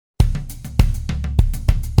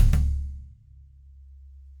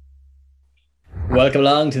Welcome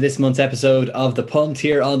along to this month's episode of The Punt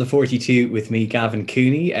here on the 42 with me, Gavin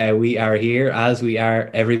Cooney. We are here as we are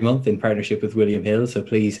every month in partnership with William Hill. So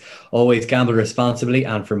please always gamble responsibly.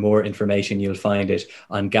 And for more information, you'll find it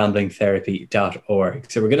on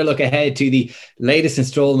gamblingtherapy.org. So we're going to look ahead to the latest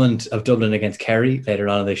instalment of Dublin against Kerry later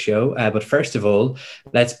on in the show. But first of all,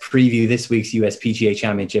 let's preview this week's USPGA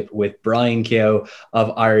Championship with Brian Keogh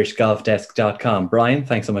of irishgolfdesk.com. Brian,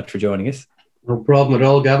 thanks so much for joining us. No problem at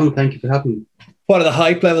all, Gavin. Thank you for having me. What are the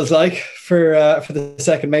hype levels like for the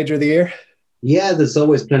second major of the year? Yeah, there's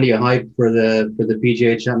always plenty of hype for the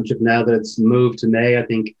PGA Championship now that it's moved to May. I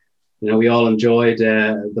think we all enjoyed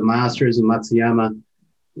the Masters and Matsuyama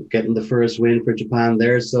getting the first win for Japan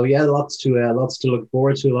there. So yeah, lots to look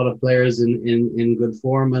forward to. A lot of players in good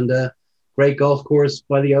form and great golf course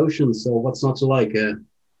by the ocean. So what's not to like?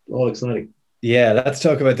 All exciting. Yeah, let's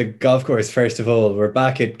talk about the golf course first of all. We're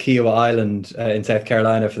back at Kiowa Island in South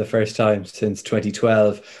Carolina for the first time since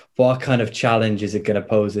 2012. What kind of challenge is it going to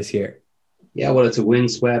pose this year? Yeah, well, it's a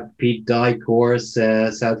windswept Pete Dye course,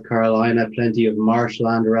 South Carolina, plenty of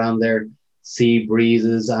marshland around there, sea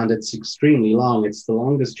breezes, and it's extremely long. It's the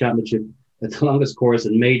longest championship, it's the longest course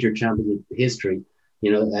in major championship history.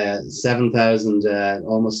 7,000,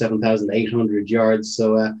 almost 7,800 yards.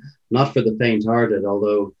 So not for the faint-hearted,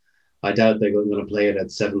 although I doubt they're going to play it at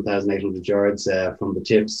 7,800 yards from the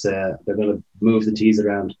tips. They're going to move the tees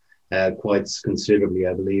around quite considerably.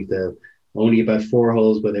 I believe they're only about 4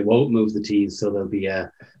 holes, but they won't move the tees. So there'll be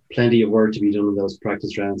plenty of work to be done in those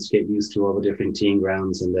practice rounds to get used to all the different teeing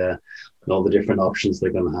grounds and all the different options they're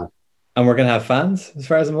going to have. And we're going to have fans, as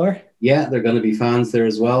far as I'm aware? Yeah, they're going to be fans there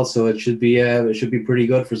as well. So it should be pretty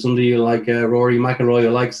good for somebody like Rory McIlroy, who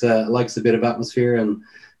likes a bit of atmosphere and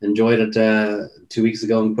enjoyed it 2 weeks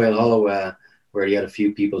ago in Quail Hollow, where he had a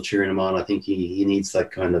few people cheering him on. I think he needs that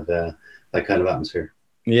kind of atmosphere.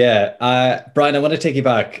 Yeah, Brian, I want to take you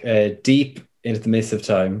back deep into the mist of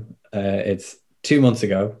time. It's 2 months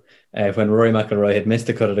ago when Rory McIlroy had missed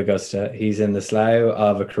the cut at Augusta. He's in the slough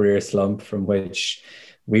of a career slump from which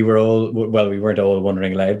we weren't all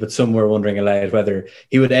wondering aloud, but some were wondering aloud whether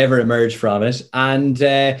he would ever emerge from it. And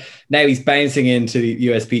now he's bouncing into the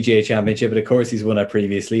USPGA Championship. But of course, he's won it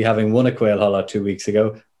previously, having won at Quail Hollow 2 weeks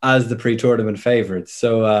ago as the pre-tournament favourite.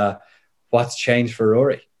 So what's changed for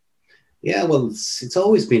Rory? Yeah, well, it's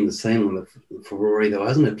always been the same for Rory, though,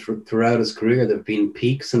 hasn't it? Throughout his career, there have been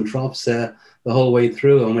peaks and troughs the whole way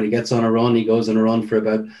through. And when he gets on a run, he goes on a run for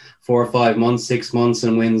about 4 or 5 months, 6 months,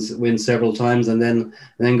 and wins several times, and then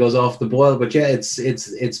goes off the boil. But yeah, it's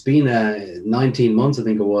been 19 months, I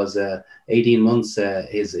think it was 18 months.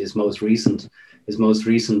 His most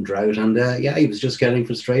recent drought, and he was just getting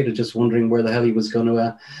frustrated, just wondering where the hell he was going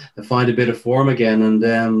to find a bit of form again.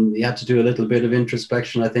 And he had to do a little bit of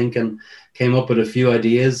introspection, I think, and came up with a few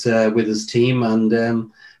ideas with his team.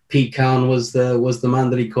 And Pete Cowan was the man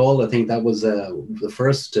that he called. I think that was the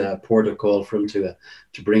first port of call for him to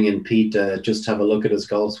bring in Pete, just have a look at his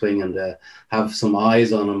golf swing and have some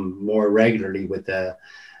eyes on him more regularly with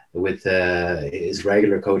his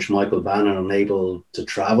regular coach Michael Bannon unable to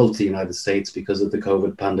travel to the United States because of the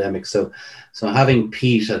COVID pandemic. So having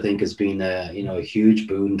Pete, I think, has been a huge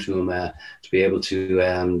boon to him to be able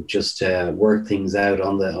to just work things out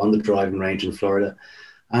on the driving range in Florida.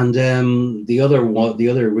 And the other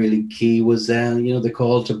really key was the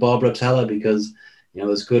call to Bob Rotella, because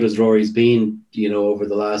as good as Rory's been over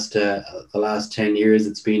the last 10 years,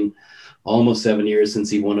 it's been almost 7 years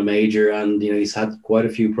since he won a major, and he's had quite a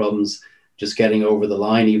few problems just getting over the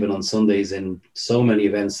line, even on Sundays, in so many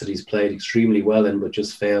events that he's played extremely well in, but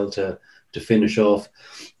just failed to finish off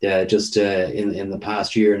just in the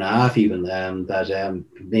past year and a half even, that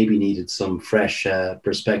maybe needed some fresh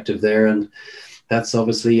perspective there. And that's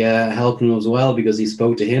obviously helping him as well, because he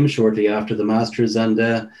spoke to him shortly after the Masters, and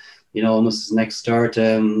almost his next start,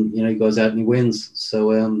 he goes out and he wins.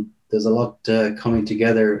 So there's a lot coming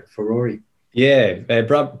together for Rory. Yeah,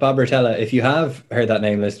 Bob Rotella, if you have heard that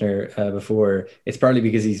name, listener, before, it's probably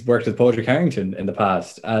because he's worked with Padraig Harrington in the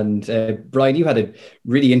past. And Brian, you had a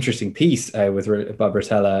really interesting piece with Bob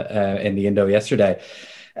Rotella in the Indo yesterday.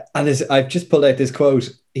 And I've just pulled out this quote.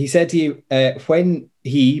 He said to you, when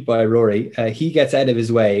by Rory, he gets out of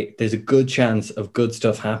his way, there's a good chance of good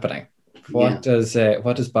stuff happening. What does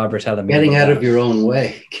Bob Rotella mean? Getting out of your own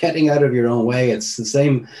way. Getting out of your own way. It's the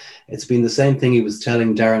same. It's been the same thing he was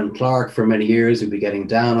telling Darren Clarke for many years. He'd be getting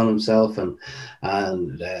down on himself and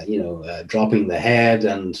dropping the head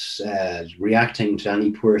and reacting to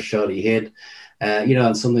any poor shot he hit.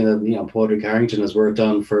 And something that, Padraig Harrington has worked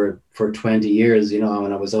on for 20 years, and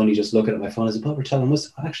I was only just looking at my phone. I said, Bob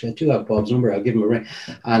Rotella, actually, I do have Bob's number. I'll give him a ring.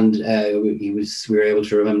 And we were able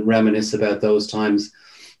to reminisce about those times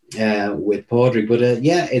with Padraig. But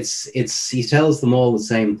he tells them all the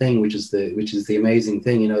same thing, which is the amazing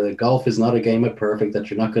thing. That golf is not a game of perfect, that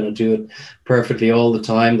you're not going to do it perfectly all the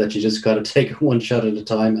time, that you just got to take one shot at a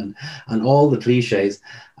time, and all the cliches.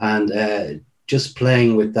 And just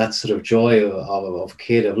playing with that sort of joy of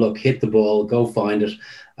kid of, look, hit the ball, go find it,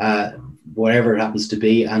 whatever it happens to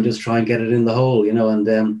be, and just try and get it in the hole,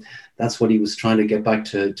 and that's what he was trying to get back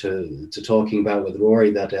to talking about with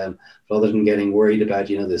Rory, that rather than getting worried about,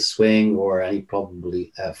 the swing or any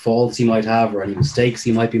probably faults he might have or any mistakes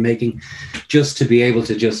he might be making, just to be able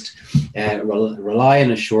to just rely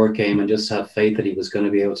on a short game and just have faith that he was going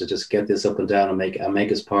to be able to just get this up and down and make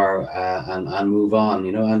his par and move on,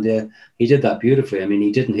 and he did that beautifully. I mean,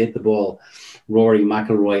 he didn't hit the ball Rory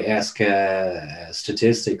McIlroy-esque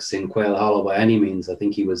statistics in Quail Hollow by any means. I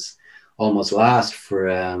think he was almost last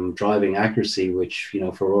for driving accuracy, which,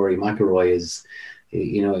 for Rory McIlroy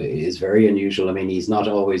is very unusual. I mean, he's not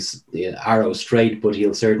always arrow straight, but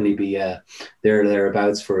he'll certainly be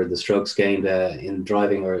thereabouts for the strokes gained in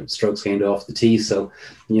driving or strokes gained off the tee. So,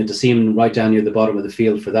 to see him right down near the bottom of the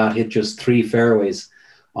field for that, hit just 3 fairways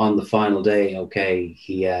on the final day. Okay,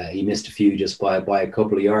 he missed a few just by a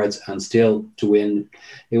couple of yards, and still to win,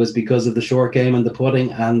 it was because of the short game and the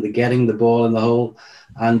putting and the getting the ball in the hole.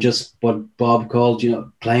 And just what Bob called,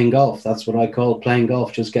 playing golf. That's what I call playing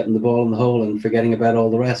golf, just getting the ball in the hole and forgetting about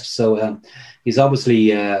all the rest. So he's obviously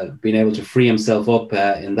been able to free himself up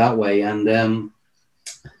in that way. And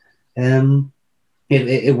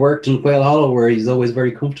it worked in Quail Hollow, where he's always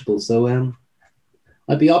very comfortable. So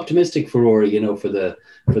I'd be optimistic for Rory, for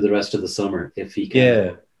the rest of the summer, if he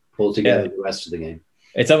can pull together the rest of the game.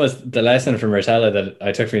 It's almost the lesson from Rotella that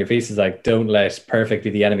I took from your piece is like, don't let perfect be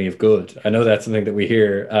the enemy of good. I know that's something that we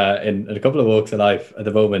hear in a couple of walks of life at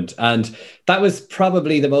the moment. And that was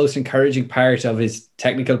probably the most encouraging part of his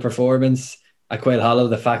technical performance at Quail Hollow,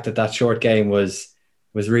 the fact that short game was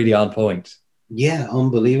really on point. Yeah,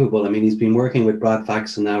 unbelievable. I mean, he's been working with Brad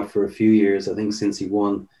Faxon now for a few years, I think since he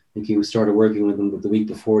won. I think he started working with him the week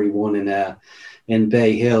before he won in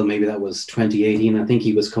Bay Hill. Maybe that was 2018. I think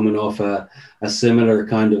he was coming off a similar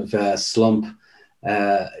kind of slump,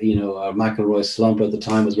 a McIlroy slump at the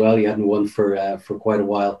time as well. He hadn't won for quite a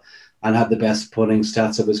while and had the best putting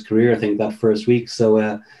stats of his career, I think, that first week.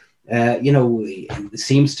 So, it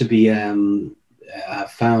seems to be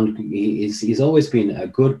found he's always been a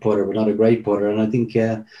good putter, but not a great putter. And I think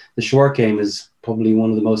the short game is probably one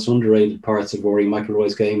of the most underrated parts of Rory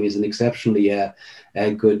McIlroy's game. He's an exceptionally a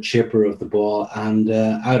good chipper of the ball and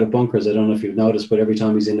out of bunkers. I don't know if you've noticed, but every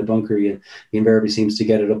time he's in a bunker, he invariably seems to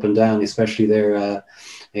get it up and down, especially there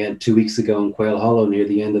 2 weeks ago in Quail Hollow near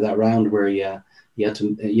the end of that round, where he had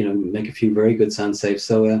to make a few very good sand saves.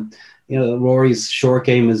 So Rory's short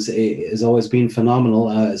game has always been phenomenal.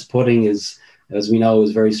 His putting is, as we know,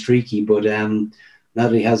 is very streaky, but now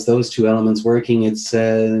that he has those two elements working, it's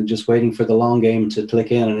just waiting for the long game to click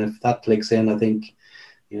in. And if that clicks in, I think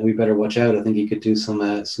we better watch out. I think he could do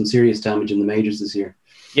some serious damage in the majors this year.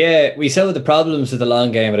 Yeah, we saw the problems with the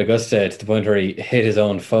long game at Augusta to the point where he hit his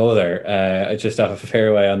own father just off a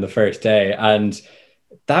fairway on the first day, and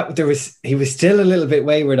he was still a little bit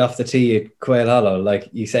wayward off the tee at Quail Hollow. Like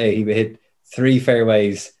you say, he hit 3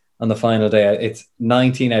 fairways on the final day. It's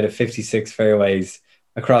 19 out of 56 fairways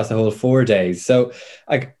across the whole 4 days. So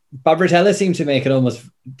Bob Rotella seemed to make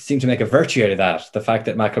a virtue out of that. The fact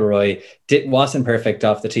that McIlroy wasn't perfect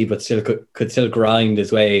off the tee, but still could still grind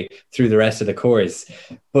his way through the rest of the course.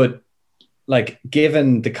 But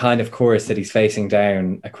given the kind of course that he's facing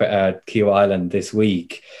down at Kiawah Island this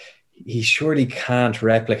week, he surely can't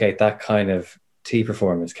replicate that kind of tee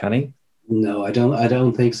performance, can he? No, I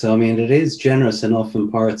don't think so. I mean, it is generous enough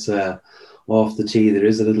in parts off the tee. There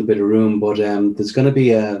is a little bit of room, but there's going to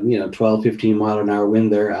be a 12, 15 mile an hour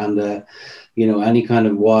wind there, and any kind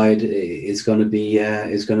of wide is going to be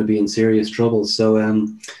in serious trouble. So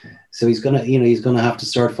he's gonna have to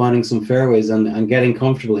start finding some fairways and getting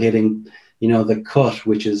comfortable hitting the cut,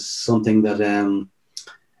 which is something that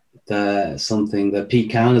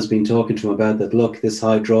Pete Cowan has been talking to him about. That look, this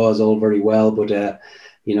high draw is all very well, but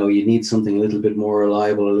you need something a little bit more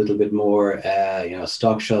reliable, a little bit more,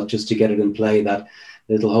 stock shot just to get it in play. That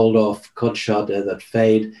little hold off cut shot, that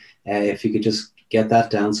fade, if you could just get that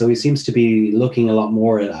down. So he seems to be looking a lot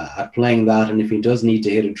more at playing that. And if he does need to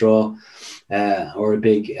hit a draw or a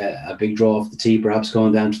big draw off the tee, perhaps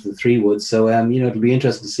going down to the 3 wood. So, it'll be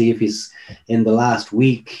interesting to see if he's in the last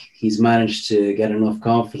week, he's managed to get enough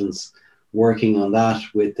confidence working on that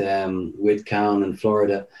with Cowan in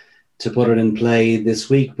Florida to put it in play this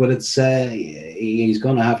week. But it's he's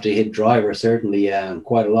going to have to hit driver certainly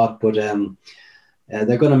quite a lot. But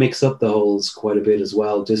they're going to mix up the holes quite a bit as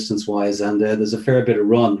well, distance wise, and there's a fair bit of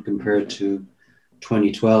run compared to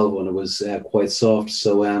 2012 when it was quite soft.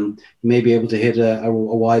 So you may be able to hit a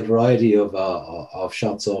wide variety of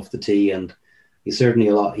shots off the tee, and he's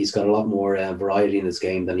got a lot more variety in his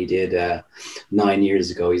game than he did 9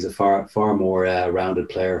 years ago. He's a far more rounded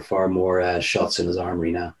player, far more shots in his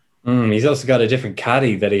armory now. He's also got a different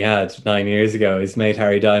caddy that he had 9 years ago. His mate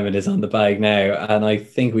Harry Diamond is on the bag now, and I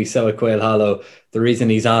think we saw at Quail Hollow the reason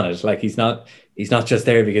he's on it. Like he's not just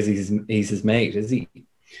there because he's his mate, is he?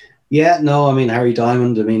 Yeah, no, I mean Harry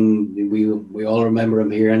Diamond. I mean we all remember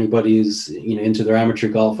him here. Anybody who's into their amateur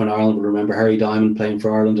golf in Ireland will remember Harry Diamond playing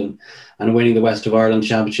for Ireland and winning the West of Ireland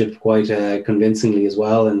Championship quite convincingly as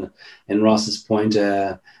well. And in Ross's Point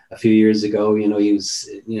a few years ago, he was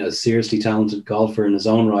a seriously talented golfer in his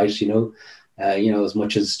own right. As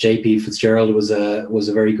much as JP Fitzgerald was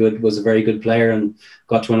a very good player and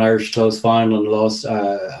got to an Irish Close final and lost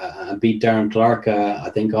and beat Darren Clark I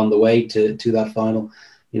think on the way to that final.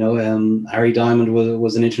 Harry Diamond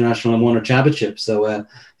was an international and won a championship, so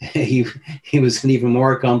he was an even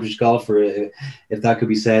more accomplished golfer, if that could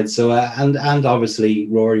be said. So and obviously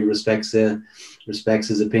Rory respects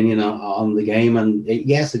his opinion on the game, and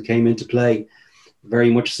yes, it came into play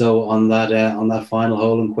very much so on that final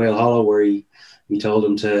hole in Quail Hollow, where he told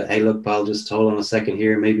him to, hey, look, pal, just hold on a second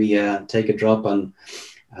here, maybe take a drop and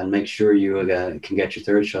make sure you can get your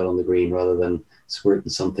third shot on the green rather than squirting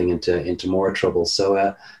something into more trouble.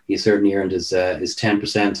 So he certainly earned his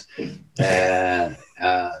 10%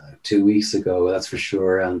 2 weeks ago, that's for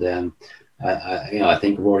sure. And I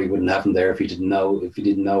think Rory wouldn't have him there if he didn't know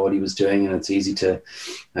what he was doing. And it's easy to,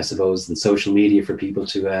 I suppose, in social media for people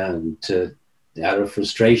to out of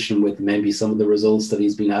frustration with maybe some of the results that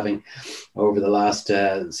he's been having over the last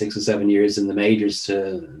 6 or 7 years in the majors,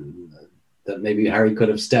 that maybe Harry could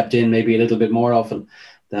have stepped in maybe a little bit more often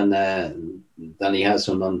than he has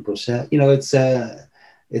done. But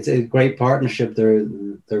it's a great partnership. They're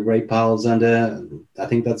great pals, and I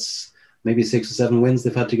think that's maybe 6 or 7 wins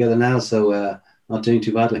they've had together now. So not doing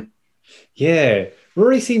too badly. Yeah,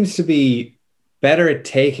 Rory seems to be better at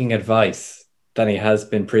taking advice than he has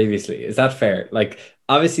been previously. Is that fair? Like,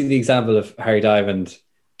 obviously, the example of Harry Diamond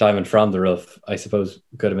from the rough, I suppose,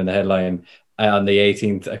 could have been the headline on the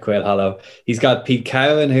 18th at Quail Hollow. He's got Pete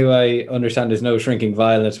Cowan, who I understand is no shrinking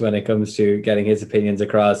violet when it comes to getting his opinions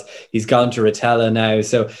across. He's gone to Rotella now.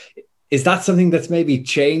 So is that something that's maybe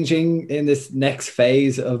changing in this next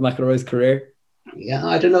phase of McIlroy's career? Yeah,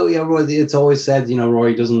 I don't know. Yeah, Rory, it's always said,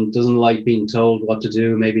 Rory doesn't like being told what to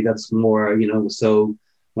do. Maybe that's more, so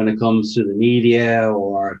when it comes to the media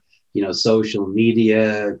or, social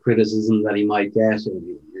media criticism that he might get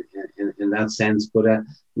in that sense. But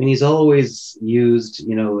he's always used,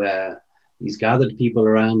 he's gathered people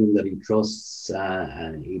around him that he trusts,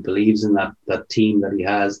 and he believes in that team that he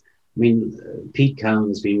has. Pete Cowan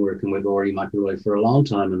has been working with Rory McIlroy for a long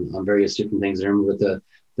time and on various different things. I remember with the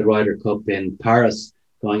Ryder Cup in Paris,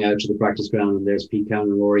 going out to the practice ground, and there's Pete Cowan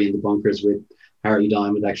and Rory in the bunkers with Harry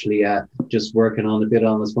Diamond actually just working on a bit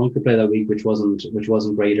on his bunker play that week, which wasn't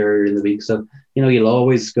great earlier in the week. So you'll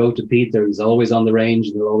always go to Pete there. He's always on the range,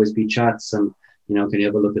 and there'll always be chats and can you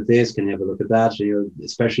have a look at this? Can you have a look at that?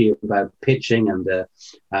 Especially about pitching and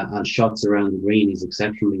shots around the green. He's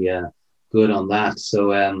exceptionally good on that.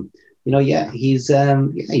 So he's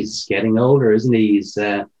getting older, isn't he? He's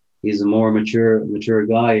a more mature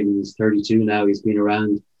guy. He's 32 now. He's been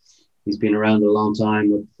around a long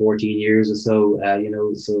time, with 14 years or so.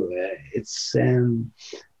 It's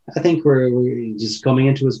I think we're just coming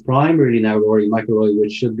into his prime really now, Rory McIlroy,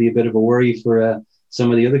 which should be a bit of a worry for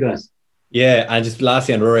some of the other guys. Yeah, and just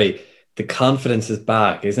lastly on Rory, the confidence is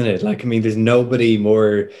back, isn't it? Like, there's nobody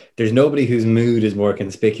whose mood is more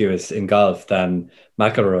conspicuous in golf than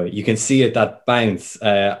McIlroy. You can see it, that bounce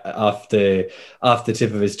off the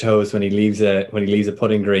tip of his toes when he leaves a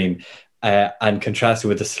putting green. And contrasted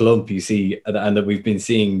with the slump you see and that we've been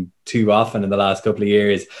seeing too often in the last couple of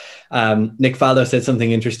years. Nick Faldo said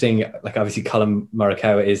something interesting, like obviously Colin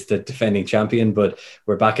Morikawa is the defending champion, but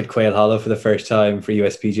we're back at Quail Hollow for the first time for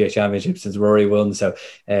USPGA Championship since Rory won. So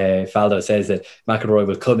Faldo says that McIlroy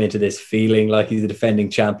will come into this feeling like he's a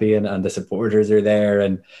defending champion and the supporters are there,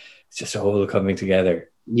 and it's just a whole coming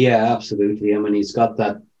together. Yeah, absolutely. He's got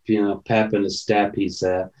that pep in his step. He's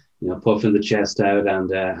puffing the chest out,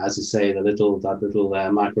 and as you say, that little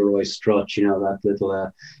McIlroy strut, that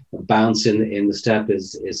little bounce in the step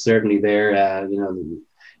is certainly there.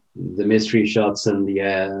 mystery shots and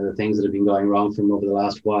the things that have been going wrong for him over the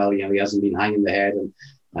last while. He hasn't been hanging the head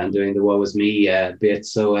and doing the woe is me bit.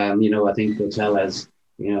 So I think Botelho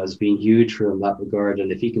has been huge for him in that regard,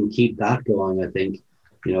 and if he can keep that going, I think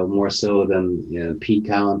more so than Pete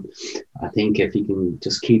Cowan. I think if he can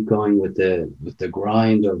just keep going with the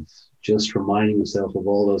grind of just reminding himself of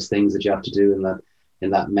all those things that you have to do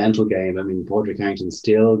in that mental game. I mean, Padraig Harrington's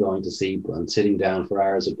still going to see and sitting down for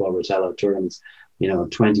hours at Bob Rotella tournaments,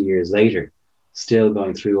 20 years later, still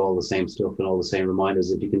going through all the same stuff and all the same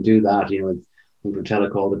reminders. If you can do that,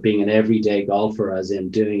 Rotella called it being an everyday golfer, as in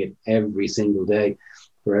doing it every single day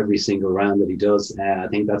for every single round that he does. I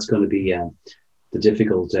think that's going to be the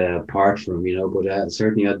difficult part for him, but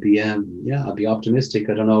certainly I'd be optimistic.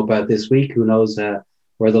 I don't know about this week. Who knows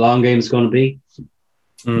where the long game is going to be.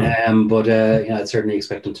 But I'd certainly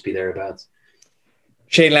expect him to be thereabouts.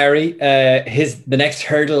 Shane Lowry, the next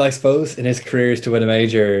hurdle, I suppose, in his career is to win a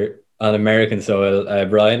major on American soil.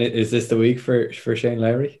 Brian, is this the week for Shane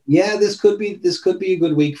Lowry? Yeah, this could be a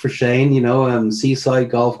good week for Shane. Seaside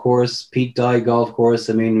Golf Course, Pete Dye Golf Course.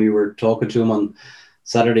 I mean, we were talking to him on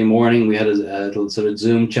Saturday morning. We had a little sort of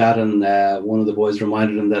Zoom chat, and one of the boys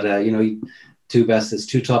reminded him that his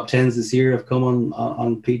two top tens this year have come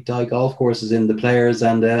on Pete Dye Golf Courses in the Players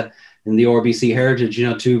and in the RBC Heritage.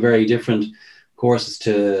 Two very different courses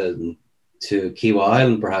to Kiawah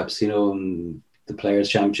Island, perhaps. The Players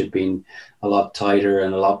Championship being a lot tighter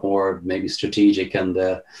and a lot more maybe strategic, and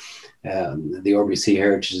the RBC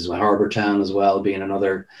Heritage is Harbour Town as well, being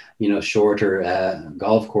another shorter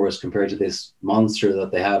golf course compared to this monster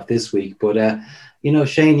that they have this week. But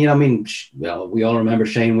Shane, we all remember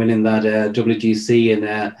Shane winning that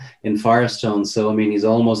WGC in Firestone. So I mean, he's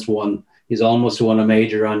almost won a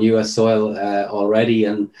major on US soil already,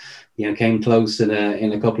 and came close in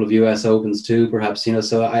a couple of US Opens too, perhaps.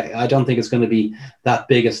 So I don't think it's going to be that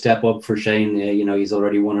big a step up for Shane. He's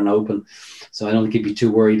already won an Open, so I don't think he'd be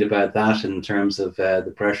too worried about that in terms of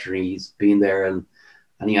the pressure. He's been there and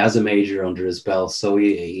he has a major under his belt, so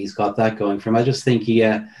he's got that going for him. I just think he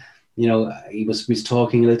was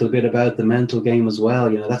talking a little bit about the mental game as well.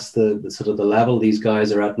 That's the sort of the level these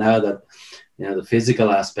guys are at now, that the physical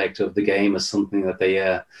aspect of the game is something that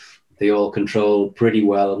they all control pretty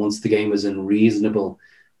well. And once the game was in reasonable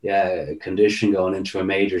condition going into a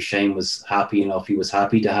major, Shane was happy enough. He was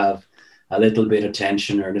happy to have a little bit of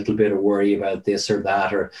tension or a little bit of worry about this or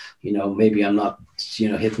that, or maybe I'm not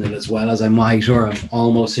hitting it as well as I might, or I'm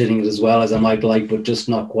almost hitting it as well as I might like, but just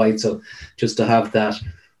not quite. So just to have that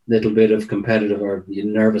little bit of competitive or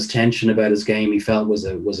nervous tension about his game, he felt was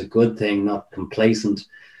a good thing, not complacent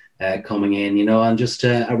coming in, and just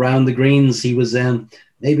around the greens, he was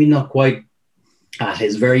maybe not quite at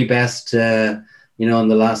his very best, in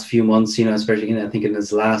the last few months, especially, I think in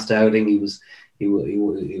his last outing, he was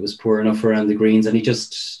poor enough around the greens, and he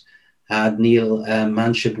just had Neil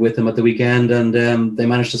Manship with him at the weekend, and they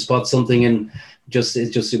managed to spot something, and it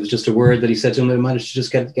was just a word that he said to him. They managed to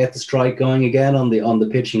just get the strike going again on the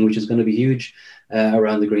pitching, which is going to be huge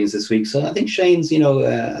around the greens this week. So I think Shane's,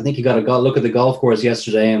 I think he got a look at the golf course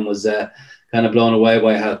yesterday and was kind of blown away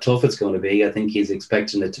by how tough it's going to be. I think he's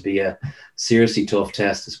expecting it to be a seriously tough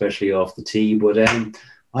test, especially off the tee. But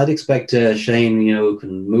I'd expect Shane,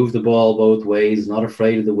 can move the ball both ways, not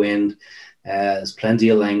afraid of the wind, has plenty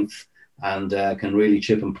of length, and can really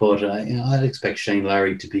chip and putt. I'd expect Shane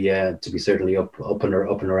Lowry to be certainly up and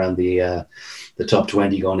around the top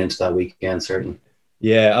 20 going into that weekend, certainly.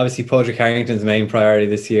 Yeah, obviously Padraig Harrington's main priority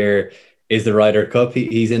this year is the Ryder Cup.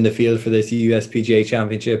 He's in the field for this USPGA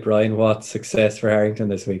Championship. Ryan, what success for Harrington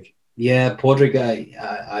this week? Yeah, Padraig,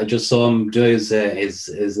 I just saw him do his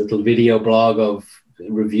little video blog of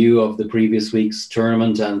review of the previous week's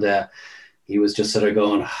tournament, and he was just sort of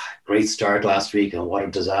going, great start last week, and what a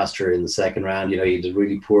disaster in the second round. He did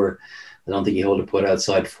really poor. I don't think he held a putt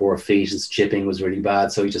outside 4 feet. His chipping was really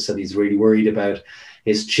bad, so he just said he's really worried about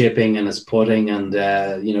his chipping and his putting, and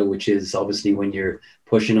which is obviously when you're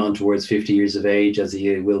pushing on towards 50 years of age, as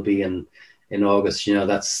he will be in August,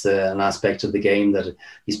 that's an aspect of the game that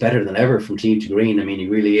he's better than ever from tee to green. I mean, he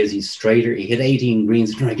really is. He's straighter. He hit 18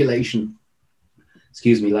 greens in regulation,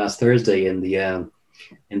 last Thursday in the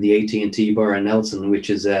AT&T Bar in Nelson, which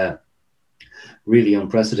is really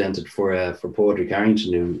unprecedented for Padraig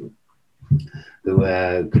Harrington,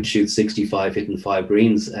 who could shoot 65 hitting 5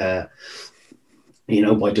 greens, by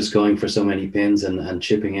just going for so many pins and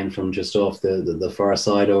chipping in from just off the far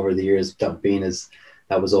side over the years.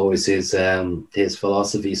 That was always his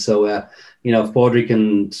philosophy. So if Padraig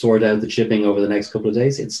can sort out the chipping over the next couple of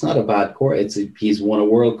days, it's not a bad course. He's won a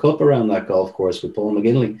World Cup around that golf course with Paul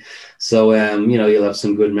McGinley. So you'll have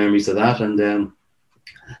some good memories of that. And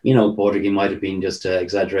Padraig, he might have been just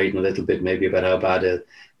exaggerating a little bit, maybe about how bad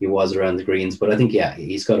he was around the greens. But I think, yeah,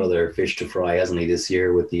 he's got other fish to fry, hasn't he, this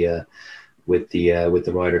year with the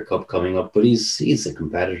Ryder Cup coming up? But he's a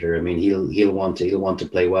competitor. I mean, he'll want to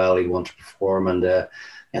play well. He'll want to perform, and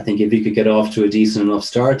I think if he could get off to a decent enough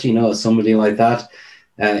start, somebody like that,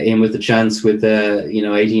 in with the chance with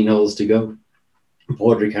 18 holes to go,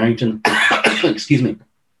 Padraig Harrington, excuse me,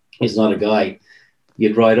 he's not a guy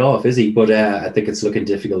you'd write off, is he? But I think it's looking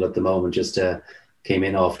difficult at the moment. Just came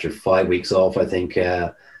in after 5 weeks off, I think,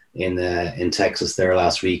 in Texas there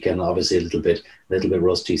last week, and obviously a little bit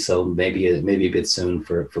rusty. So maybe a bit soon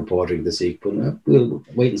for Padraig this week. But we'll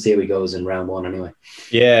wait and see how he goes in round one anyway.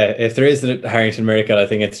 Yeah, if there is a Harrington miracle, I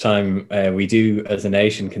think it's time we do, as a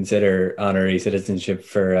nation, consider honorary citizenship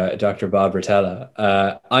for Dr. Bob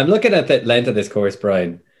Rotella. I'm looking at the length of this course,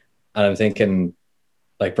 Brian, and I'm thinking,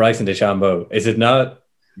 like Bryson DeChambeau, is it not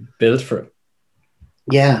built for him?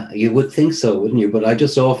 Yeah, you would think so, wouldn't you? But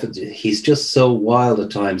he's just so wild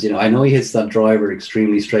at times. I know he hits that driver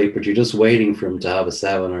extremely straight, but you're just waiting for him to have a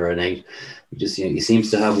 7 or an 8. He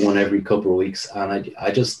seems to have one every couple of weeks, and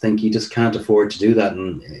I just think he just can't afford to do that,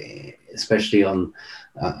 and especially on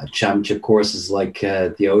championship courses like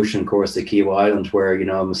the Ocean course, the Kiawah Island, where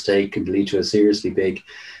a mistake could lead to a seriously big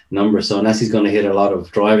number. So unless he's going to hit a lot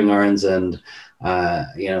of driving irons and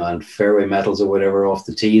and fairway metals or whatever off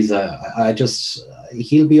the tees,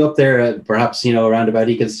 he'll be up there perhaps around about.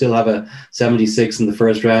 He could still have a 76 in the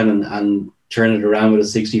first round and turn it around with a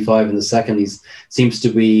 65 in the second. He seems to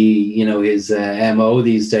be his MO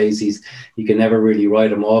these days. You can never really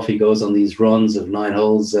write him off. He goes on these runs of 9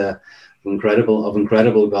 holes of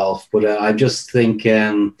incredible golf. But I just think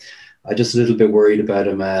I'm just a little bit worried about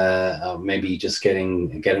him maybe just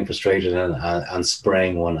getting frustrated and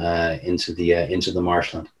spraying one into the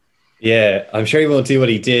marshland. Yeah, I'm sure he won't do what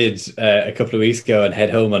he did a couple of weeks ago and head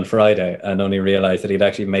home on Friday and only realise that he'd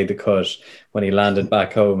actually made the cut when he landed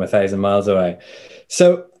back home 1,000 miles away.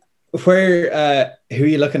 So who are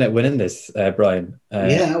you looking at winning this, Brian?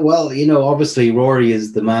 Yeah, well, obviously Rory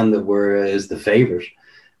is the man that is the favourite.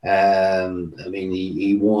 I mean,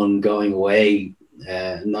 he won going away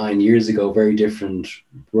 9 years ago, very different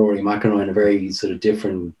Rory McIlroy, in a very sort of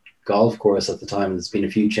different golf course at the time. There's been a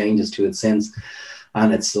few changes to it since,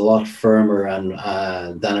 and it's a lot firmer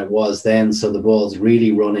than it was then. So the ball's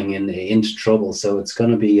really running into trouble. So it's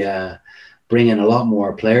going to be bring in a lot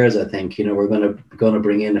more players. I think we're going to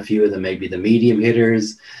bring in a few of them, maybe the medium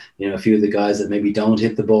hitters. A few of the guys that maybe don't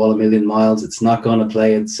hit the ball a million miles. It's not going to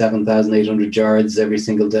play at 7,800 yards every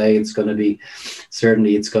single day. It's going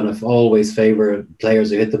to always favor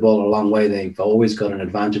players who hit the ball a long way. They've always got an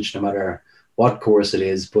advantage no matter what course it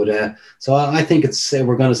is. But so I think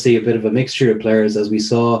we're going to see a bit of a mixture of players, as we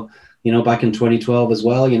saw, back in 2012 as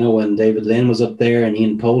well, when David Lynn was up there and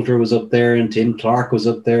Ian Poulter was up there and Tim Clark was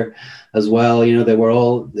up there as well.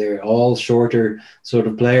 They're all shorter sort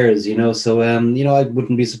of players, so I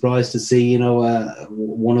wouldn't be surprised to see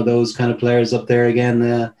one of those kind of players up there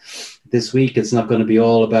again this week. It's not going to be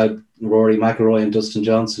all about Rory McIlroy and Dustin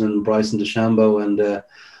Johnson and Bryson DeChambeau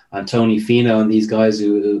and Tony Finau and these guys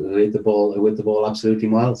who hit the ball absolutely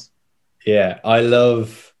miles. Yeah, I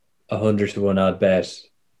love 100-1 odd bet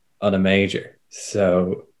on a major.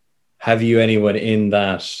 So have you anyone in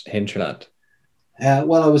that hinterland?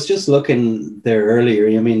 Well, I was just looking there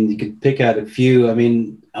earlier. I mean, you could pick out a few. I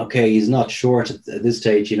mean, okay, he's not short at this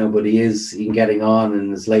stage, but he is getting on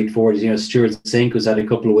in his late 40s. Stuart Sink, who's had a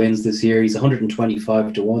couple of wins this year, he's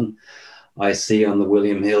 125-1. I see on the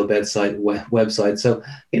William Hill website. So,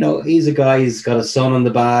 he's a guy, he's got a son on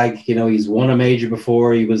the bag. He's won a major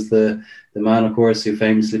before. He was the man, of course, who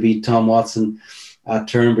famously beat Tom Watson at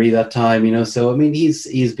Turnberry that time, so I mean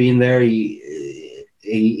he's been there.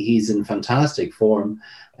 He's in fantastic form,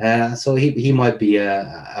 so he might be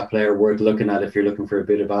a player worth looking at if you're looking for a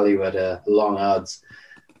bit of value at long odds.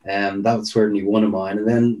 That's certainly one of mine. And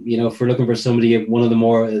then if we're looking for somebody, one of the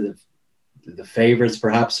more the favorites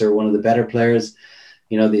perhaps, or one of the better players,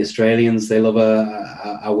 the Australians, they love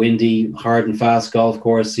a windy, hard and fast golf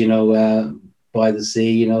course, by the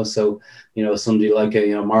sea, so somebody like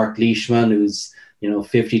Mark Leishman, who's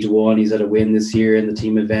 50-1. He's had a win this year in the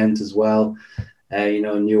team event as well.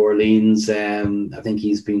 New Orleans, I think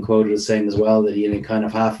he's been quoted as saying as well that he kind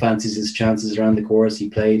of half fancies his chances around the course. He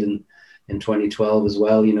played in 2012 as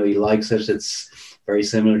well. He likes it. It's very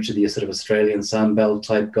similar to the sort of Australian sandbelt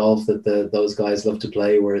type golf that those guys love to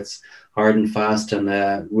play, where it's hard and fast and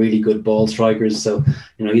really good ball strikers. So,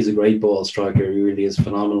 he's a great ball striker. He really is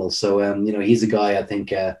phenomenal. So, he's a guy I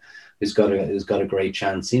think who's got a great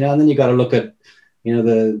chance. And then you got to look at,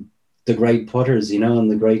 the the great putters,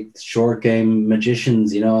 and the great short game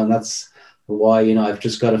magicians, and that's why, I've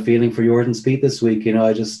just got a feeling for Jordan Spieth this week.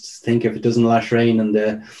 I just think if it doesn't lash rain and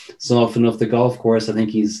it's off enough the golf course, I think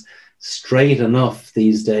he's straight enough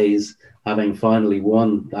these days, having finally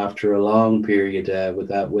won after a long period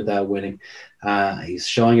without winning. He's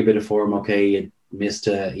showing a bit of form. Okay, he missed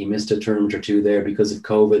a tournament or two there because of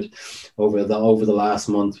COVID over the last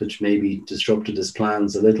month, which maybe disrupted his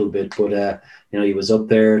plans a little bit. But he was up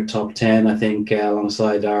there top 10, I think,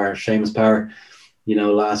 alongside our Seamus Power,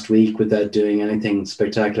 last week without doing anything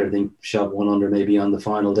spectacular. I think shot 1 under maybe on the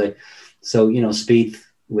final day. So Spieth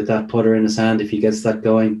with that putter in his hand, if he gets that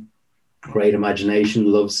going, great imagination,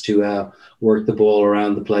 loves to work the ball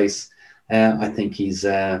around the place. I think he's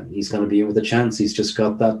going to be in with a chance. He's just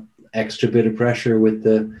got that extra bit of pressure with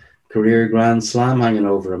the career Grand Slam hanging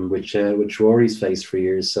over him, which Rory's faced for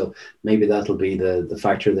years. So maybe that'll be the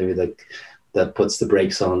factor there that puts the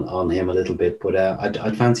brakes on him a little bit. But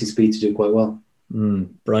I'd fancy Spieth to do quite well.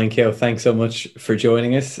 Brian Keogh, thanks so much for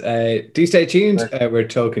joining us. Do stay tuned. We're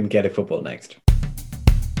talking Gaelic football next.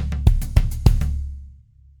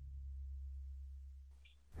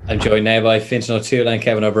 I'm joined now by Fintan O'Toole and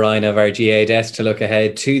Kevin O'Brien of our GA desk to look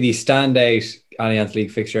ahead to the standout Allianz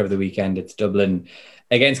League fixture of the weekend. It's Dublin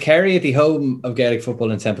against Kerry at the home of Gaelic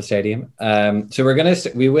football in Semple Stadium. So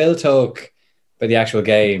we will talk about the actual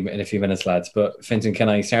game in a few minutes, lads. But Fintan, can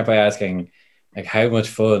I start by asking, how much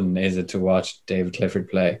fun is it to watch David Clifford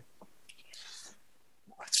play?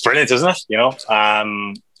 It's brilliant, isn't it?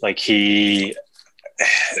 He,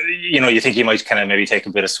 you think he might kind of maybe take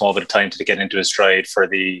a small bit of time to get into his stride for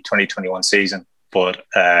the 2021 season, but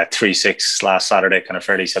 3-6 last Saturday kind of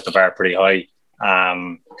fairly set the bar pretty high.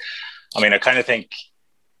 I kind of think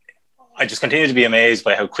I just continue to be amazed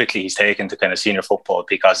by how quickly he's taken to kind of senior football,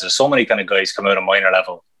 because there's so many kind of guys come out of minor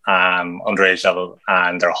level, underage level,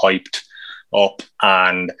 and they're hyped up,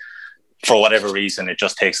 and for whatever reason it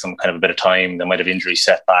just takes them kind of a bit of time. They might have injury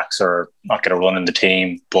setbacks or not get a run in the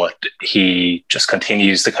team, but he just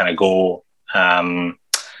continues to kind of go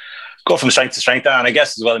from strength to strength. And I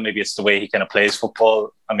guess as well, maybe it's the way he kind of plays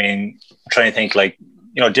football. I'm trying to think,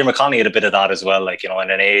 Diarmuid Connolly had a bit of that as well,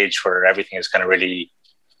 in an age where everything is kind of really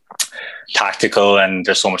tactical and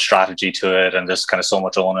there's so much strategy to it, and there's kind of so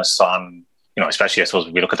much onus on, especially I suppose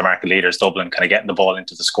if we look at the market leaders, Dublin, kind of getting the ball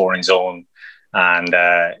into the scoring zone, and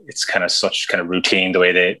it's kind of such kind of routine the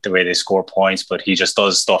way they score points. But he just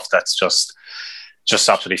does stuff that's just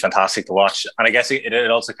absolutely fantastic to watch. And I guess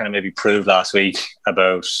it also kind of maybe proved last week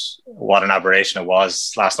about what an aberration it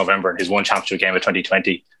was last November in his one championship game of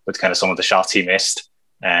 2020 with kind of some of the shots he missed.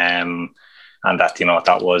 And that,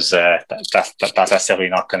 that was that's definitely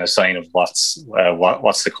not kind of sign of what's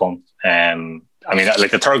to come.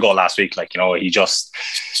 The third goal last week, he's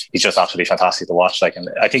just absolutely fantastic to watch. And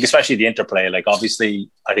I think especially the interplay, obviously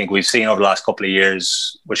I think we've seen over the last couple of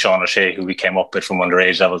years with Sean O'Shea, who we came up with from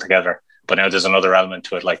underage level together. But now there's another element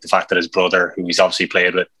to it, the fact that his brother, who he's obviously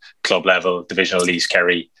played with club level, divisional leagues,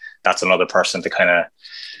 Kerry, that's another person to kind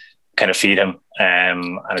of feed him.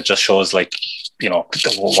 And it just shows what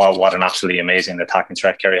an absolutely amazing attacking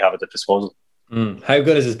threat Kerry have at their disposal. How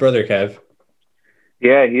good is his brother, Kev?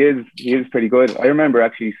 Yeah, he is pretty good. I remember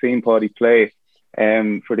actually seeing Paddy play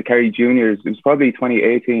for the Kerry juniors. It was probably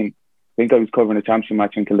 2018. I think I was covering a championship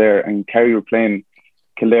match in Kildare, and Kerry were playing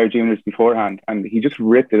Kildare juniors beforehand, and he just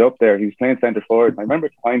ripped it up there. He was playing centre forward. I remember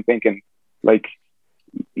at the time thinking,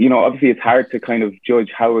 obviously it's hard to kind of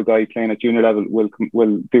judge how a guy playing at junior level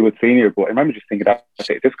will do at senior, but I remember just thinking that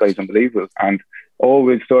this guy's unbelievable, and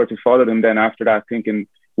always sort of followed him then after that, thinking,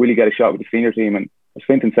 will he get a shot with the senior team? And as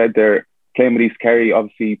Fintan said there, playing with East Kerry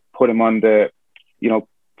obviously put him on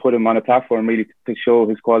a platform really to show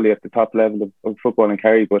his quality at the top level of football in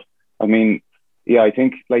Kerry. But I think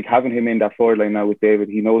having him in that forward line now with David,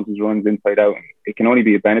 he knows his runs inside out. It can only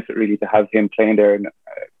be a benefit really to have him playing there and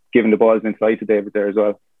giving the balls inside to David there as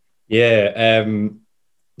well. Yeah,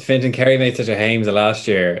 Fintan, Kerry made such a hames last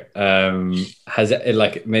year. Has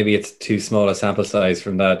it, maybe it's too small a sample size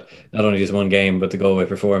from that, not only just one game, but the Galway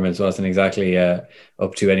performance wasn't exactly up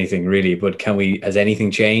to anything really. But has anything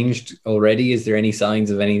changed already? Is there any signs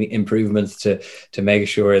of any improvements to make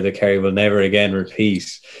sure that Kerry will never again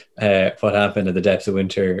repeat what happened in the depths of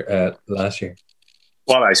winter last year?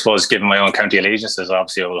 Well, I suppose given my own county allegiances,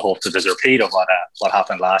 obviously I will hope that there's a repeat of what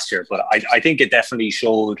happened last year. But I think it definitely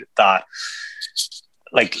showed that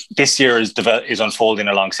this year is unfolding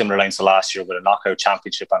along similar lines to last year with a knockout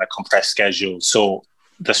championship and a compressed schedule. So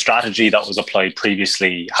the strategy that was applied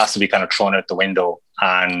previously has to be kind of thrown out the window,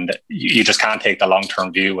 and you just can't take the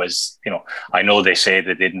long-term view. As I know they say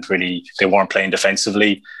they weren't playing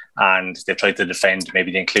defensively, and they've tried to defend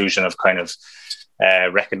maybe the inclusion of kind of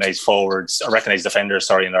recognised defenders,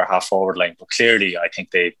 in their half forward line. But clearly, I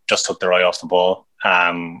think they just took their eye off the ball.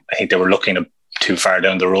 I think they were looking too far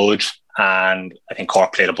down the road, and I think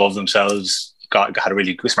Cork played above themselves. Had a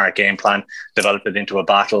really smart game plan, developed it into a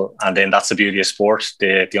battle, and then that's the beauty of sport.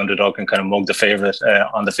 The underdog can kind of mug the favourite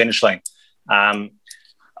on the finish line.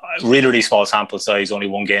 Really small sample size, only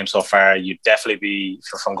one game so far. You'd definitely be,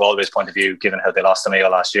 from Galway's point of view, given how they lost to Mayo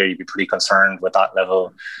last year, you'd be pretty concerned with that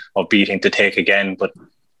level of beating to take again. But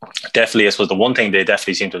definitely, I suppose the one thing they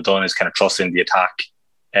definitely seem to have done is kind of trust in the attack,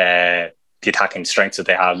 the attacking strengths that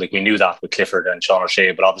they have. Like, we knew that with Clifford and Sean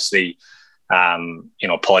O'Shea, but obviously,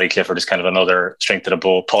 Paudie Clifford is kind of another strength of the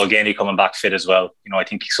bow. Paul Ganey coming back fit as well. I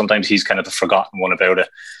think sometimes he's kind of the forgotten one about it.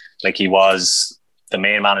 Like, he was the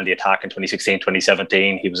main man in the attack in 2016,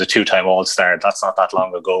 2017. He was a 2-time All-Star. That's not that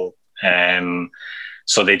long ago.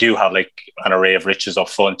 So they do have like an array of riches up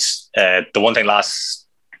front. The one thing last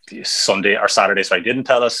Saturday, didn't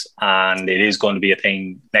tell us, and it is going to be a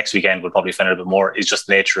thing next weekend, we'll probably find out a bit more, is just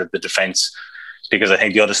the nature of the defence. Because I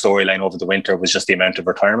think the other storyline over the winter was just the amount of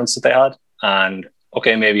retirements that they had. And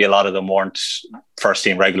okay, maybe a lot of them weren't first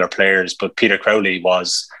team regular players, but Peter Crowley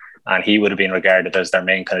was, and he would have been regarded as their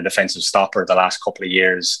main kind of defensive stopper the last couple of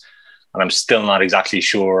years. And I'm still not exactly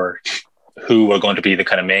sure who were going to be the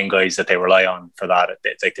kind of main guys that they rely on for that.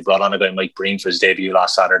 It's like they brought on a guy, Mike Breen, for his debut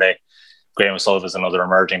last Saturday. Graham Sullivan is another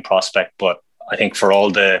emerging prospect, but I think for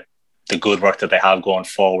all the good work that they have going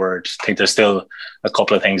forward, I think there's still a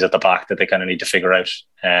couple of things at the back that they kind of need to figure out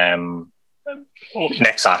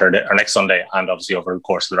next Saturday or next Sunday, and obviously over the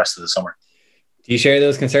course of the rest of the summer. Do you share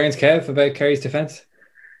those concerns, Kev, about Kerry's defence?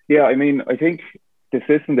 Yeah, I mean, I think the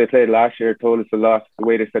system they played last year told us a lot. The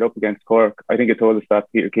way they set up against Cork, I think it told us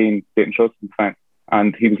that Peter Keane didn't trust the defence,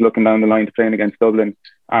 and he was looking down the line to playing against Dublin.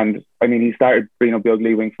 And I mean, he started bringing up the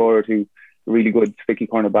ugly wing forward, who's a really good sticky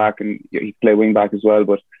corner back, and he can play wing back as well.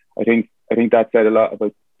 But I think that said a lot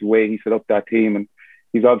about the way he set up that team, and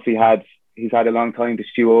he's had a long time to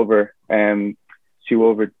chew over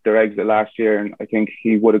their exit last year, and I think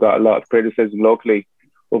he would have got a lot of criticism locally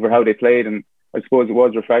over how they played. And I suppose it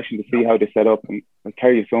was refreshing to see how they set up, and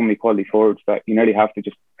Kerry has so many quality forwards that you nearly have to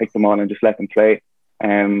just pick them on and just let them play.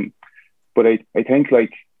 But I think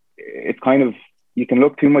like it's kind of, you can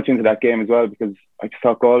look too much into that game as well, because I just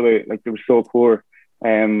thought Galway, like, they were so poor.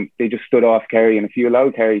 They just stood off Kerry, and if you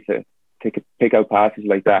allow Kerry to pick out passes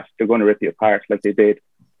like that, they're going to rip you apart like they did.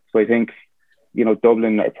 So I think,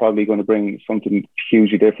 Dublin are probably going to bring something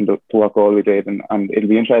hugely different to what Galway did, and it'll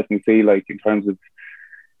be interesting to see, like, in terms of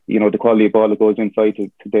the quality of ball that goes inside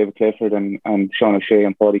to David Clifford and Sean O'Shea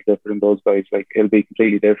and Paudie Clifford and those guys. Like, it'll be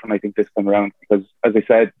completely different, I think, this time around, because as I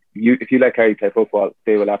said, if you let Kerry play football,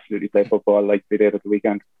 they will absolutely play football like they did at the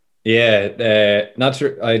weekend. Yeah,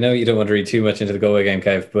 I know you don't want to read too much into the Galway game,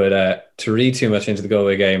 Kev, but to read too much into the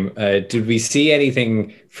Galway game, did we see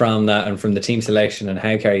anything from that and from the team selection and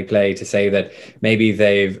how Kerry play to say that maybe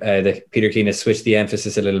that Peter Keane has switched the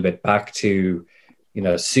emphasis a little bit back to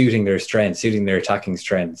suiting their strengths, suiting their attacking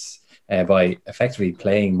strengths by effectively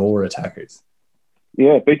playing more attackers?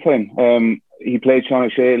 Yeah, big time. He played Sean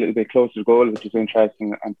O'Shea a little bit closer to goal, which is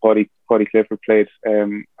interesting, and Paudie Clifford played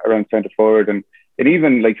around centre forward, and it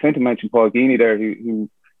even, like Fintan mentioned, Paul Ganey there, who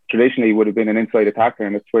traditionally would have been an inside attacker,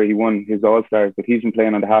 and that's where he won his All-Stars, but he's been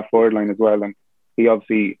playing on the half forward line as well, and he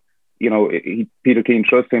obviously, Peter Keane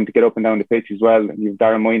trusts him to get up and down the pitch as well, and you've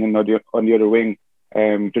Darren Moynihan on the other wing.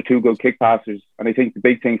 They're two good kick passers, and I think the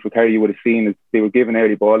big thing for Kerry you would have seen is they were given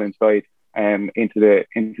early ball inside into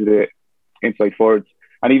the inside forwards,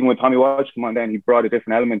 and even when Tommy Walsh came on, then he brought a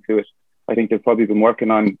different element to it. I think they've probably been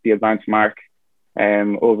working on the advanced mark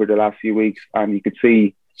over the last few weeks, and you could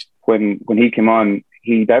see when he came on,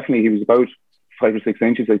 he was about 5 or 6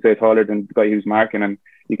 inches, I'd say, taller than the guy he was marking, and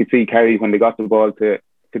you could see Kerry, when they got the ball to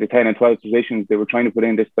the 10 and 12 positions, they were trying to put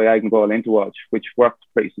in this diagonal ball into Walsh, which worked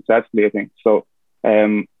pretty successfully, I think. So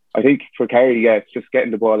I think for Kerry, it's just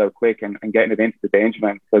getting the ball out quick and getting it into the danger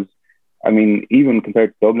man, because I mean, even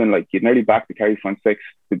compared to Dublin, like, you'd nearly back the Kerry front six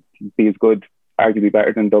to be as good, arguably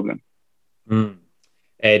better than Dublin.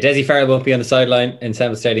 Dessie Farrell won't be on the sideline in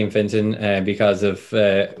Semple Stadium, Fintan, because of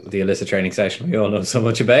the illicit training session we all know so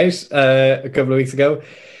much about a couple of weeks ago.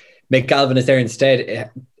 Mick Galvin is there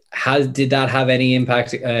instead. Did that have any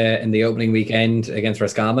impact in the opening weekend against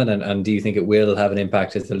Roscommon, and do you think it will have an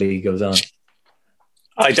impact as the league goes on?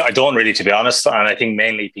 I don't really, to be honest, and I think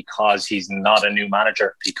mainly because he's not a new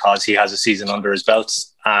manager, because he has a season under his belt,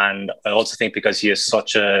 and I also think because he has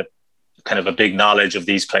such a kind of a big knowledge of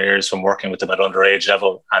these players from working with them at underage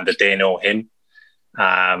level, and that they know him.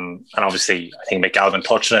 And obviously, I think McGalvin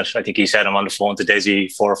touched on it. I think he said I'm on the phone to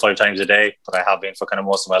Desi 4 or 5 times a day, but I have been for kind of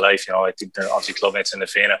most of my life. I think they're obviously clubmates in the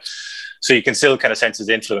Fianna. So you can still kind of sense his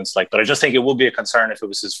influence. But I just think it would be a concern if it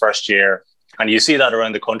was his first year. And you see that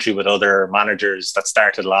around the country with other managers that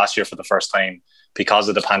started last year for the first time because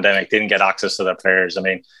of the pandemic, didn't get access to their players. I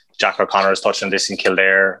mean, Jack O'Connor has touched on this in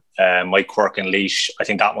Kildare, Mike Quirk in Laois. I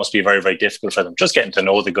think that must be very, very difficult for them, just getting to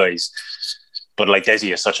know the guys. But like Desi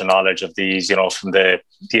has such a knowledge of these, from the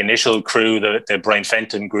initial crew, the Brian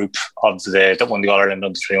Fenton group of that won the All-Ireland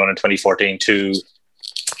Under-21 in 2014 to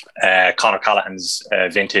Conor Callahan's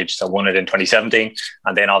vintage that won it in 2017.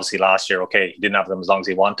 And then obviously last year, he didn't have them as long as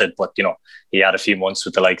he wanted, but, he had a few months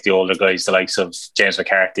with the older guys, the likes of James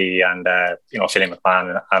McCarthy and, Philly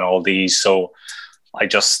McMahon and all these. So I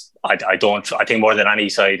think more than any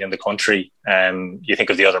side in the country, you think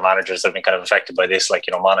of the other managers that have been kind of affected by this, like,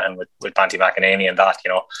 Monaghan with Panty McEnany and that,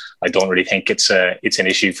 I don't really think it's an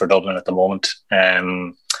issue for Dublin at the moment.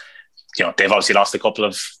 They've obviously lost a couple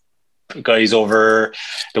of guys over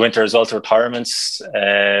the winter as well to retirements.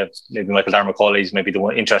 Maybe Michael Darmacaulay's maybe the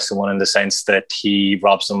one interesting one in the sense that he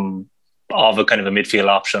robs them of a kind of a midfield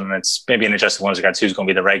option. And it's maybe an interesting one as regards who's going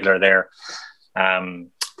to be the regular there.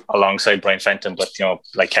 Alongside Brian Fenton, but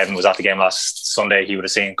like Kevin was at the game last Sunday, he would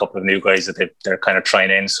have seen a couple of new guys that they're kind of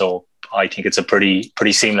trying in. So I think it's a pretty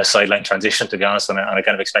seamless sideline transition, to be honest, and I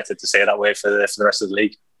kind of expect it to stay that way for the rest of the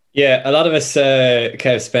league. Yeah, a lot of us,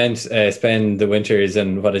 Kev, spend the winters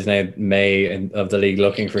and what is now May of the league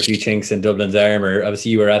looking for a few chinks in Dublin's armour.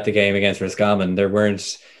 Obviously, you were at the game against Roscommon. There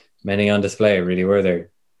weren't many on display, really, were there?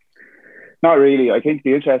 Not really. I think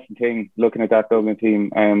the interesting thing looking at that Dublin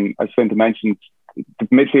team, I just want to mention the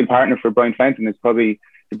midfield partner for Brian Fenton is probably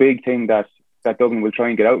the big thing that Dublin will try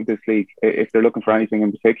and get out of this league if they're looking for anything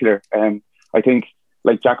in particular. I think,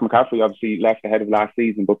 like Jack McCaffrey obviously left ahead of last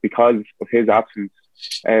season, but because of his absence,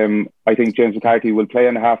 I think James McCarthy will play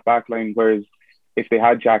on the half back line, whereas if they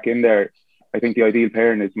had Jack in there, I think the ideal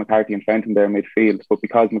pairing is McCarthy and Fenton there midfield. But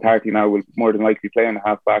because McCarthy now will more than likely play on the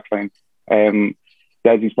half back line,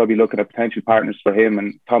 Desi's probably looking at potential partners for him,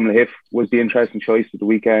 and Tom Lahiff was the interesting choice of the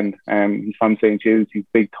weekend. He's from St. Jude's, he's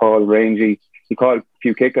big, tall, rangy. He caught a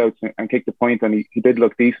few kickouts and kicked the point, and he did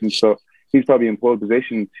look decent. So he's probably in pole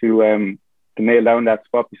position to nail down that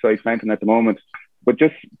spot beside Fenton at the moment. But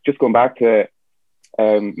just going back to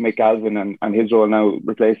Mick Galvin and his role now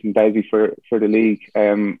replacing Desi for the league.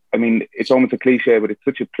 I mean, it's almost a cliche, but it's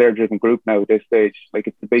such a player-driven group now at this stage. Like,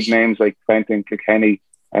 it's the big names like Fenton, Kilkenny,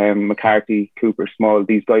 McCarthy, Cooper, Small,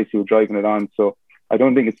 these guys who are driving it on. So I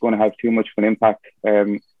don't think it's going to have too much of an impact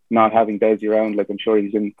not having Desi around. Like, I'm sure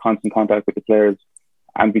he's in constant contact with the players,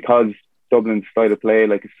 and because Dublin's style of play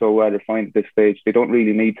is so well refined at this stage, they don't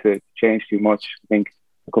really need to change too much. I think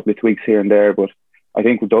a couple of tweaks here and there, but I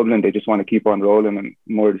think with Dublin they just want to keep on rolling and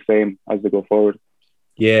more of the same as they go forward.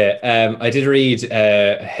 Yeah, I did read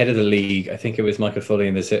ahead of the league, I think it was Michael Foley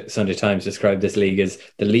in the Sunday Times described this league as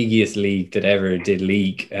the leaguiest league that ever did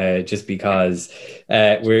league, just because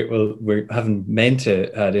we haven't meant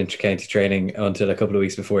to have inter-county training until a couple of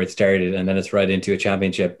weeks before it started, and then it's right into a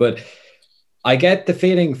championship. But I get the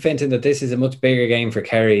feeling, Fintan, that this is a much bigger game for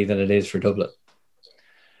Kerry than it is for Dublin.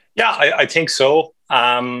 Yeah, I think so.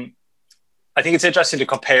 I think it's interesting to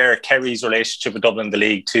compare Kerry's relationship with Dublin in the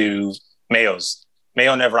league to Mayo's.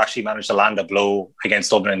 Mayo never actually managed to land a blow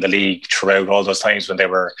against Dublin in the league throughout all those times when they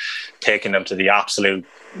were taking them to the absolute,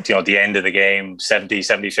 the end of the game,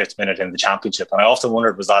 75th minute in the championship. And I often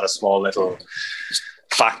wondered, was that a small little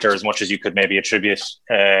factor as much as you could maybe attribute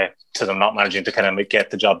to them not managing to kind of get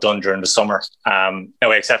the job done during the summer?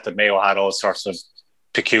 Except that Mayo had all sorts of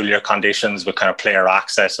peculiar conditions with kind of player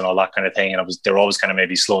access and all that kind of thing. And they were always kind of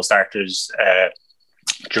maybe slow starters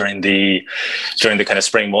during the kind of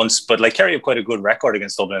spring months. But like Kerry have quite a good record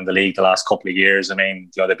against Dublin in the league the last couple of years. I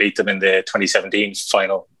mean, they beat them in the 2017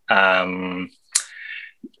 final.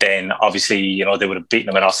 Then obviously, they would have beaten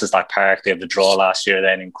them at Ossenstack Park. They had the draw last year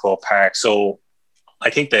then in Croke Park. So I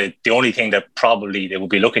think that the only thing that probably they would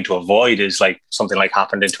be looking to avoid is like something like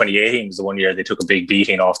happened in 2018. It was the one year they took a big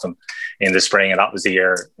beating off them in the spring, and that was the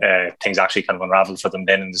year things actually kind of unraveled for them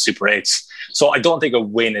then in the Super 8s. So I don't think a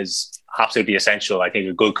win is absolutely essential. I think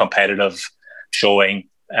a good competitive showing,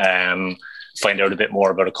 find out a bit more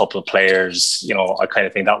about a couple of players, I kind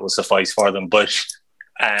of think that will suffice for them. But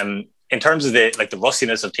in terms of the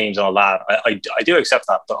rustiness of teams and all that, I do accept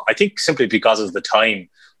that. But I think simply because of the time,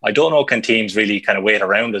 I don't know, can teams really kind of wait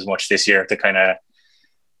around as much this year to kind of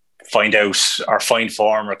find out or find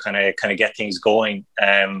form or kind of get things going.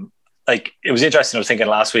 It was interesting, I was thinking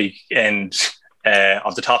last week, and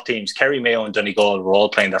of the top teams, Kerry, Mayo and Donegal were all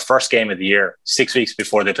playing their first game of the year 6 weeks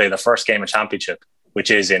before they play their first game of championship.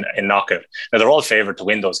 which is in knockout. Now, they're all favoured to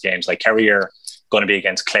win those games. Like Kerry are going to be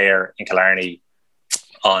against Clare in Killarney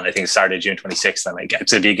on, I think, Saturday, June 26th. And like,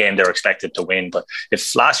 it's a big game they're expected to win. But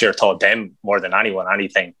if last year taught them more than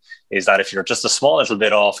anything, is that if you're just a small little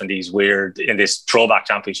bit off in this throwback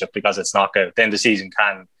championship, because it's knockout, then the season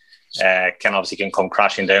can come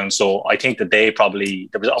crashing down. So I think that they probably,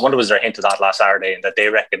 I wonder was there a hint of that last Saturday, and that they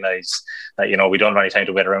recognise that, you know, we don't have any time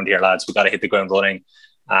to wait around here, lads. We've got to hit the ground running.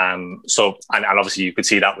 So obviously you could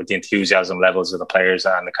see that with the enthusiasm levels of the players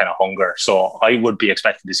and the kind of hunger. So I would be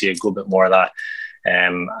expecting to see a good bit more of that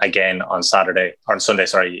again on Sunday, in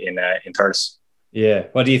Thurles. Yeah.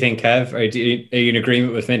 What do you think, Kev? Are you in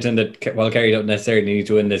agreement with Fintan that while Kerry don't necessarily need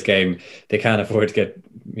to win this game, they can't afford to get,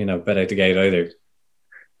 you know, bet out the gate either?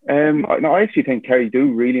 No, I actually think Kerry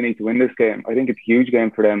do really need to win this game. I think it's a huge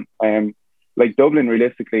game for them. Like Dublin,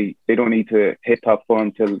 realistically, they don't need to hit top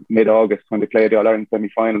form till mid-August when they play the All-Ireland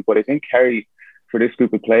semi-final. But I think Kerry, for this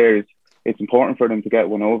group of players, it's important for them to get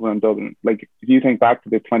one over in Dublin. Like, if you think back to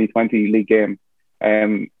the 2020 league game,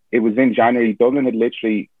 it was in January. Dublin had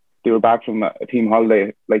they were back from a team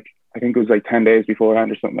holiday, like, I think it was like 10 days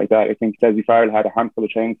beforehand or something like that. I think Dessie Farrell had a handful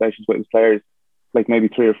of training sessions with his players, like maybe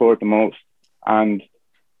 3 or 4 at the most. And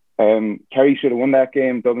Kerry should have won that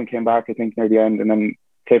game. Dublin came back, I think, near the end, and then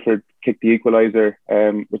Clifford kicked the equaliser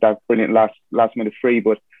with that brilliant last minute free.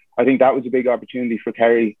 But I think that was a big opportunity for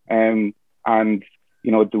Kerry. And,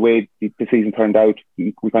 you know, the way the season turned out,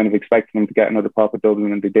 we kind of expected them to get another pop at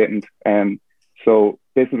Dublin, and they didn't. So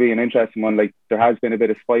this will be an interesting one. Like, there has been a bit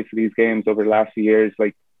of spice for these games over the last few years.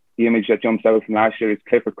 Like, the image that jumps out from last year is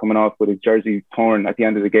Clifford coming off with his jersey torn at the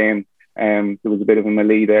end of the game. There was a bit of a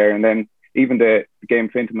melee there. And then even the game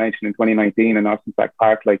Fintan mentioned in 2019 in Austin Sack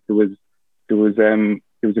Park, like there was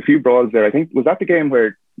a few brawls there. I think, was that the game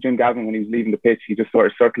where Jim Gavin, when he was leaving the pitch, he just sort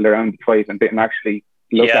of circled around the fight and didn't actually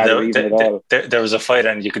look at it even at all? There was a fight,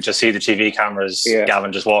 and you could just see the TV cameras,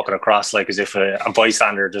 Gavin just walking across like as if a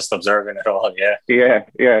bystander just observing it all.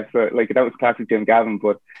 Yeah. So like, that was classic Jim Gavin.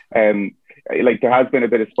 But like, there has been a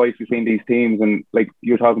bit of spice between these teams, and like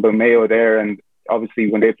you're talking about Mayo there, and obviously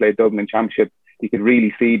when they played Dublin Championship, you could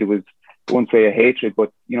really see there was, I won't say a hatred,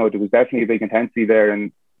 but you know, there was definitely a big intensity there,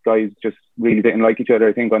 and guys just really didn't like each other,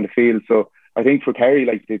 I think, on the field. So I think for Kerry,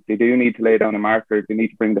 like, they do need to lay down a marker. They need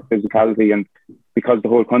to bring the physicality, and because the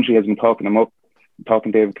whole country has been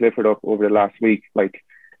talking David Clifford up over the last week, like,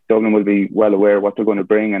 Dublin will be well aware of what they're going to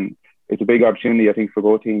bring, and it's a big opportunity, I think, for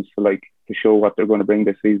both teams to show what they're going to bring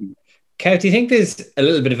this season. Kev, do you think there's a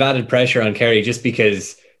little bit of added pressure on Kerry just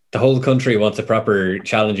because the whole country wants a proper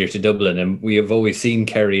challenger to Dublin, and we have always seen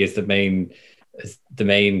Kerry as the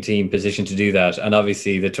main team positioned to do that, and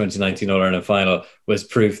obviously the 2019 All-Ireland final was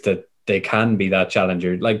proof that they can be that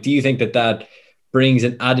challenger? Like, do you think that brings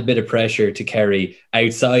an added bit of pressure to Kerry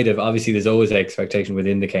outside of, obviously there's always expectation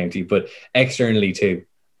within the county, but externally too?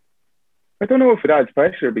 I don't know if it adds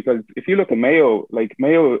pressure, because if you look at Mayo, like,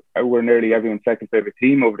 Mayo were nearly everyone's second favourite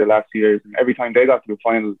team over the last few years, and every time they got to the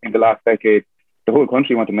final in the last decade, the whole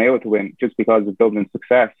country wanted Mayo to win just because of Dublin's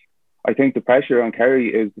success. I think the pressure on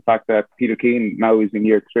Kerry is the fact that Peter Keane now is in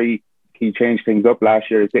year 3. He changed things up last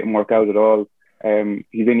year. It didn't work out at all.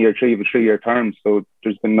 He's in year 3 of a 3-year term, so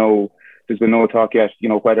there's been no talk yet, you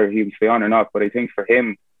know, whether he will stay on or not. But I think for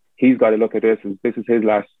him, he's got to look at this as this is his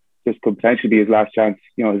last. This could potentially be his last chance,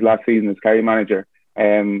 you know, his last season as Kerry manager.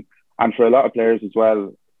 And for a lot of players as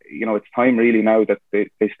well, you know, it's time really now that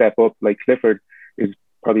they step up. Like, Clifford is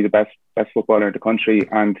probably the best footballer in the country,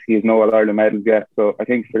 and he has no All-Ireland medals yet. So I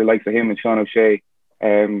think for the likes of him and Sean O'Shea,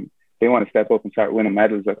 they want to step up and start winning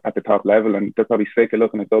medals at the top level, and they're probably sick of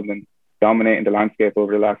looking at Dublin dominating the landscape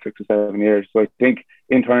over the last 6 or 7 years. So I think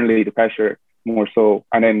internally the pressure more so,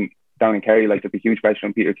 and then down in Kerry, like, there'd be huge pressure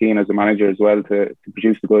on Peter Keane as a manager as well to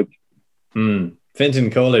produce the goods. Fintan,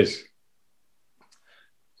 call it.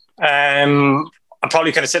 I'm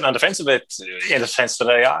probably kind of sitting on the fence a bit in the fence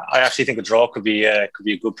today. I actually think a draw could be a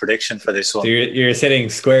good prediction for this one. So you're sitting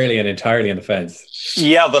squarely and entirely on the fence.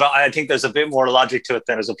 Yeah, but I think there's a bit more logic to it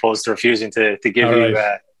than as opposed to refusing to give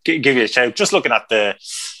you a shout. Just looking at the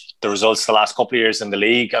results the last couple of years in the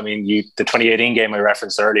league. I mean, the 2018 game I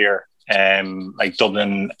referenced earlier, like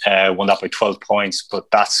Dublin won that by 12 points, but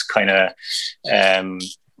that's kind of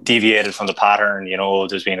deviated from the pattern. You know,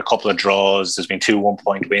 there's been a couple of draws, there's been 2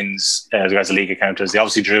 1-point wins as the league accounters. They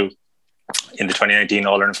obviously drew in the 2019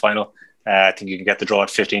 All-Ireland final. I think you can get the draw at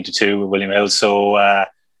 15-2 with William Hill. So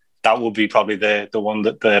that would be probably the one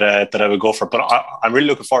that I would go for. But I'm really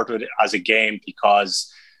looking forward to it as a game,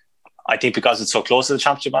 because I think because it's so close to the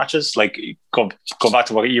championship matches, like go back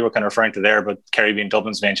to what you were kind of referring to there, but Kerry being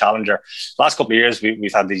Dublin's main challenger. Last couple of years,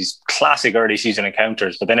 we've had these classic early season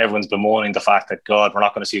encounters, but then everyone's bemoaning the fact that, God, we're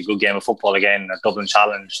not going to see a good game of football again at Dublin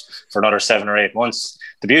Challenge for another 7 or 8 months.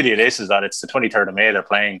 The beauty of this is that it's the 23rd of May they're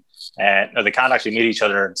playing. Now they can't actually meet each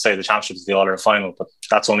other and say the championship is the All-Ireland final, but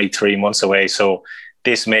that's only 3 months away. So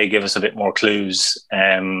this may give us a bit more clues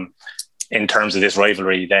in terms of this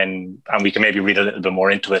rivalry then, and we can maybe read a little bit more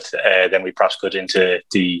into it than we perhaps could into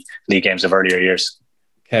the league games of earlier years.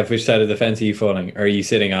 Kev, which side of the fence are you falling? Or are you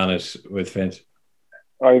sitting on it with Finch?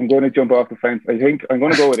 I'm going to jump off the fence. I think I'm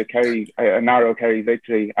going to go with a narrow Kerry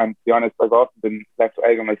victory. And to be honest, I've often been left with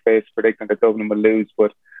egg on my face predicting that Dublin will lose.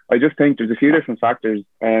 But I just think there's a few different factors.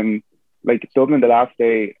 Like Dublin the last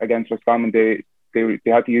day against Roscommon, they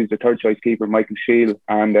had to use the third choice keeper, Michael Shield,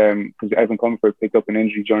 and because Evan Comerford picked up an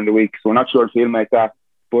injury during the week. So we're not sure if he'll make that.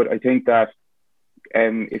 But I think that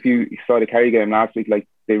if you saw the Kerry game last week, like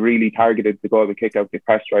they really targeted the goal, the kick out, they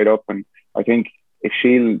pressed right up. And I think if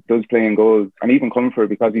Shield does play in goals, and even Comerford,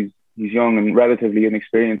 because he's young and relatively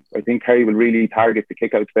inexperienced, I think Kerry will really target the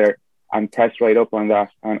kick outs there and press right up on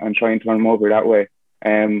that and try and turn them over that way.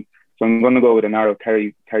 So I'm going to go with a narrow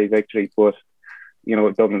Kerry victory, but you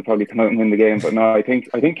know, Dublin probably come out and win the game. But no, I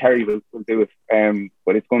think Kerry will do it.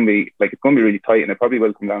 But it's going to be really tight, and it probably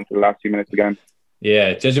will come down to the last few minutes again.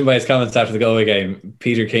 Yeah, judging by his comments after the Galway game,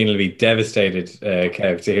 Peter Keane will be devastated,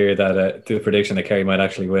 Kev, to hear that the prediction that Kerry might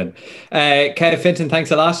actually win. Kev Finton,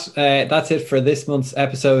 thanks a lot. That's it for this month's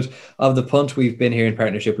episode of The Punt. We've been here in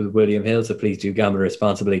partnership with William Hill, so please do gamble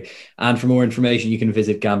responsibly. And for more information, you can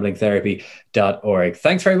visit gamblingtherapy.org.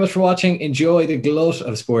 Thanks very much for watching. Enjoy the glut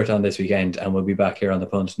of sport on this weekend, and we'll be back here on The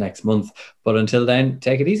Punt next month. But until then,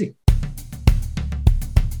 take it easy.